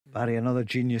Barry, another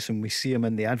genius, and we see him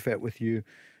in the advert with you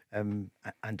and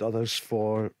others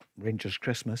for Rangers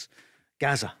Christmas.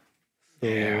 Gaza. So,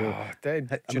 Yeah, do I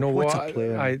you mean, know what what? a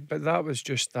player. But that was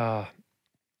just a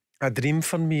dream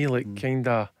for me, like kind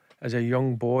of as a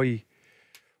young boy,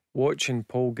 watching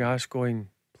Paul Gascoigne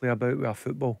play about with a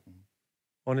football.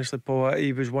 Honestly, Paul,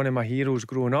 he was one of my heroes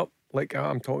growing up. Like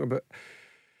I'm talking about,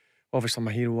 obviously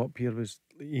my hero up here was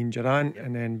Ian Durrant,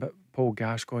 and then but Paul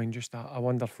Gascoigne, just a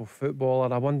wonderful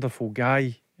footballer, a wonderful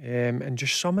guy, and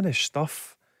just some of the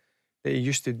stuff that he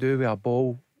used to do with a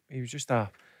ball, he was just an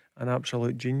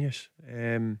absolute genius.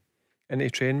 And to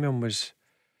train with him was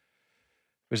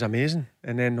amazing.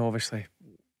 And then obviously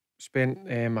spent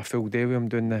a full day with him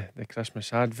doing the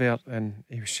Christmas advert, and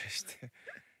he was just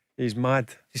he's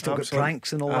mad. He still got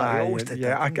pranks and all that. He always did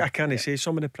yeah, that, I can't say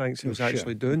some of the pranks he was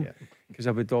actually doing, because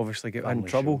I would obviously get in Family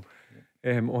trouble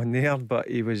on there. But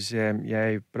he was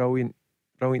brilliant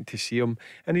to see him,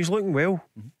 and he's looking well.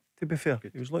 To be fair,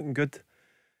 he was looking good.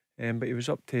 But he was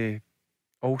up to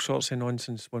all sorts of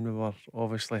nonsense when we were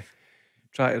obviously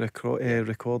trying to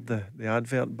record the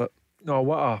advert. But no,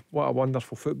 what a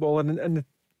wonderful footballer. And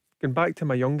going back to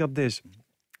my younger days,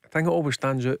 I think it always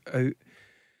stands out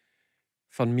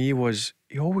for me was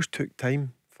he always took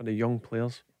time for the young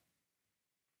players.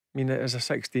 I mean, as a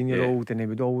 16-year-old, and he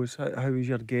would always, how was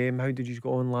your game? How did you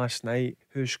go on last night?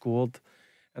 Who scored?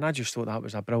 And I just thought that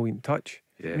was a brilliant touch.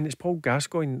 I mean, it's Paul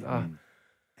Gascoigne,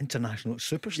 international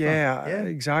superstar. Yeah,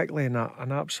 exactly, and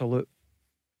an absolute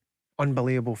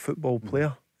unbelievable football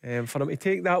player. For him to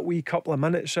take that wee couple of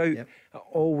minutes out, it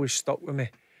always stuck with me.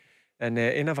 And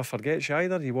he never forgets you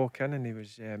either. You walk in and he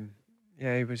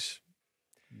was,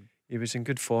 he was in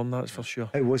good form. That's for sure.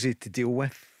 How was he to deal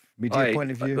with? Media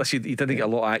point of view. Listen, he didn't get a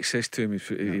lot of access to him.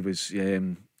 He was,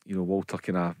 Walter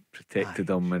kind of protected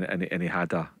him, and he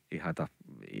had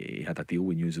a deal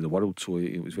with News of the World, so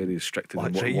he was very restricted.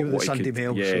 What the Sunday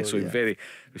Mail. So very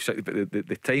restricted. But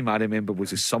the time I remember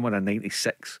was the summer of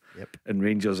 '96, in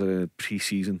Rangers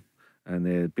pre-season,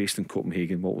 and based in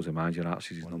Copenhagen. What was the manager?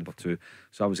 Actually, he's number 2.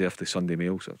 So I was there for the Sunday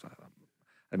Mail. So I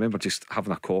remember just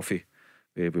having a coffee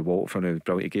with Walter, and it was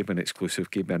brilliant. He gave me an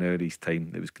exclusive, gave me an hour of his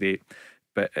time. It was great.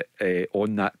 But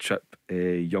on that trip,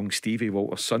 young Stevie,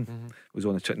 Walter's son, was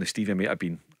on the trip, and Stevie might have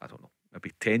been, I don't know,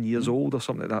 maybe 10 years old or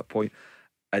something at that point.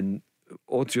 And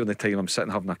all during the time I'm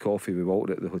sitting having a coffee with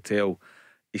Walter at the hotel,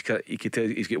 he could tell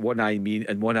he's got one eye on me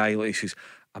and one eye, like, he says,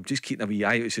 I'm just keeping a wee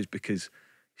eye out. He says, because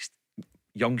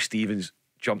young Stephen's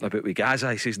jumping about with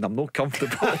Gaza. He says, and I'm not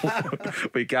comfortable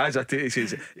with Gaza too.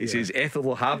 He says Ethel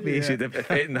will have me. He said,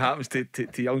 if anything happens to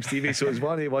young Stevie. So it's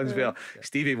one of the ones where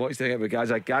Stevie wants to hang out with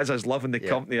Gaza. Gaza's loving the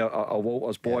company of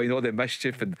Walter's boy, and all the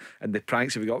mischief and the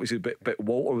pranks that we got. He said, but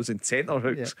Walter was in centre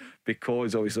hooks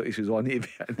because obviously he says, I need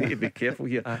to be careful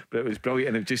here. But it was brilliant,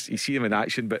 and it was just, you see him in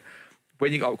action. But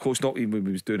when you got up close, not even when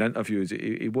we was doing interviews,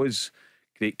 it was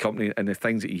great company. And the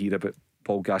things that you hear about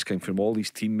Paul Gascoigne from all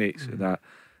his teammates, and that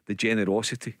the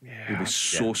generosity, he was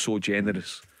so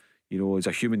generous, as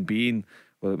a human being,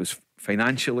 whether it was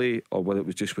financially or whether it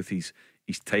was just with his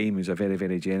time. He was a very,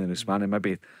 very generous man, and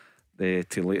maybe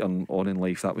to later on in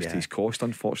life that was to his cost,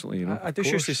 unfortunately. I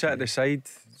just used to sit at the side.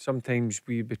 Sometimes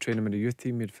we'd be training with the youth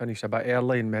team, we'd finish a bit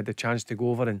early, and we had the chance to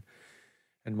go over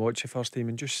and watch the first team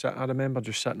and just sit. I remember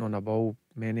just sitting on a ball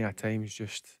many a times,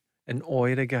 just in awe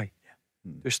of the guy,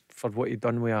 just for what he'd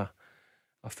done with a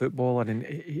footballer.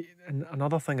 And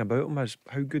another thing about him is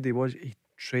how good he was. He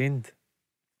trained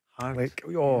hard,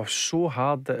 so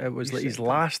hard that it was like his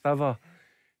last ever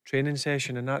training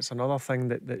session, and that's another thing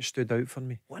that stood out for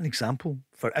me. What an example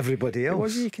for everybody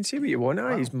else. You can see what you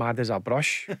want. He's mad as a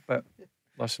brush, but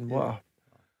listen, what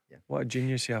a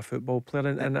genius of a football player,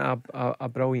 and a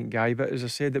brilliant guy. But as I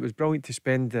said, it was brilliant to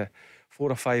spend the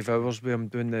 4 or 5 hours with him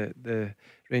doing the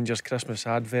Rangers Christmas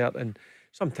advert, and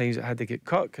sometimes it had to get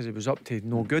cut because it was up to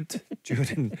no good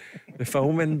during the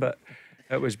filming, but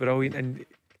it was brilliant. And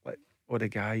like all the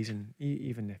guys and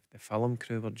even the film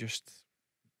crew were just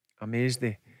amazed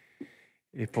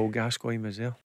Paul Gascoigne was there.